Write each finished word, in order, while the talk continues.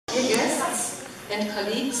and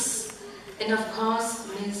colleagues, and of course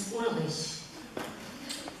Ms. Ulrich.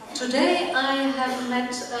 Today I have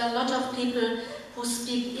met a lot of people who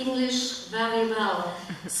speak English very well,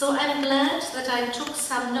 so I'm glad that I took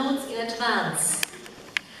some notes in advance.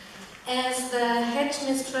 As the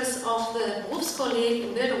headmistress of the Berufskolleg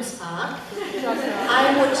im Bildungspark,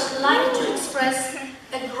 I would like to express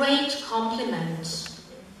a great compliment.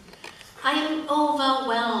 I am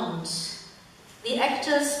overwhelmed. The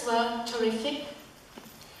actors were terrific.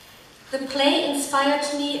 The play inspired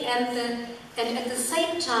me, and at the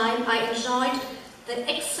same time I enjoyed the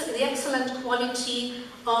excellent quality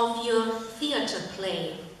of your theatre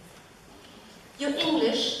play. Your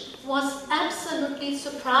English was absolutely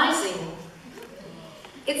surprising.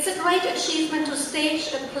 It's a great achievement to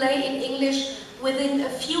stage a play in English within a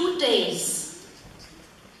few days.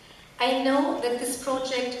 I know that this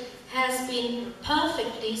project has been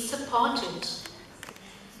perfectly supported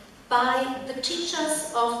by the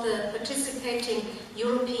teachers of the participating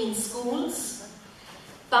European schools,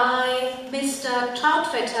 by Mr.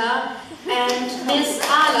 Trautvetter and Ms.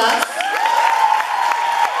 Ahlers,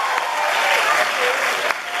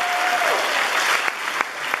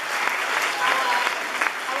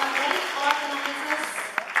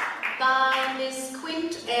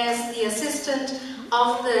 as the assistant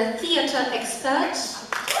of the theatre expert,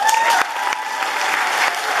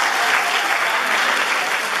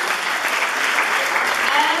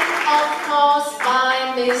 and of course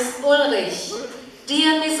by Ms. Ulrich.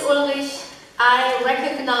 Dear Ms. Ulrich, I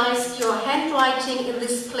recognized your handwriting in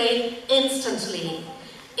this play instantly.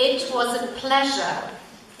 It was a pleasure.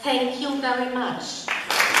 Thank you very much.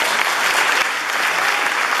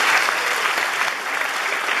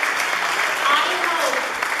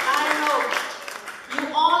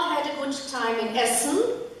 Time in Essen,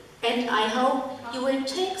 and I hope you will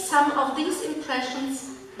take some of these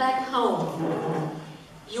impressions back home.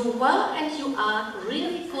 You were and you are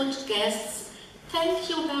really good guests. Thank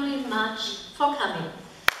you very much for coming.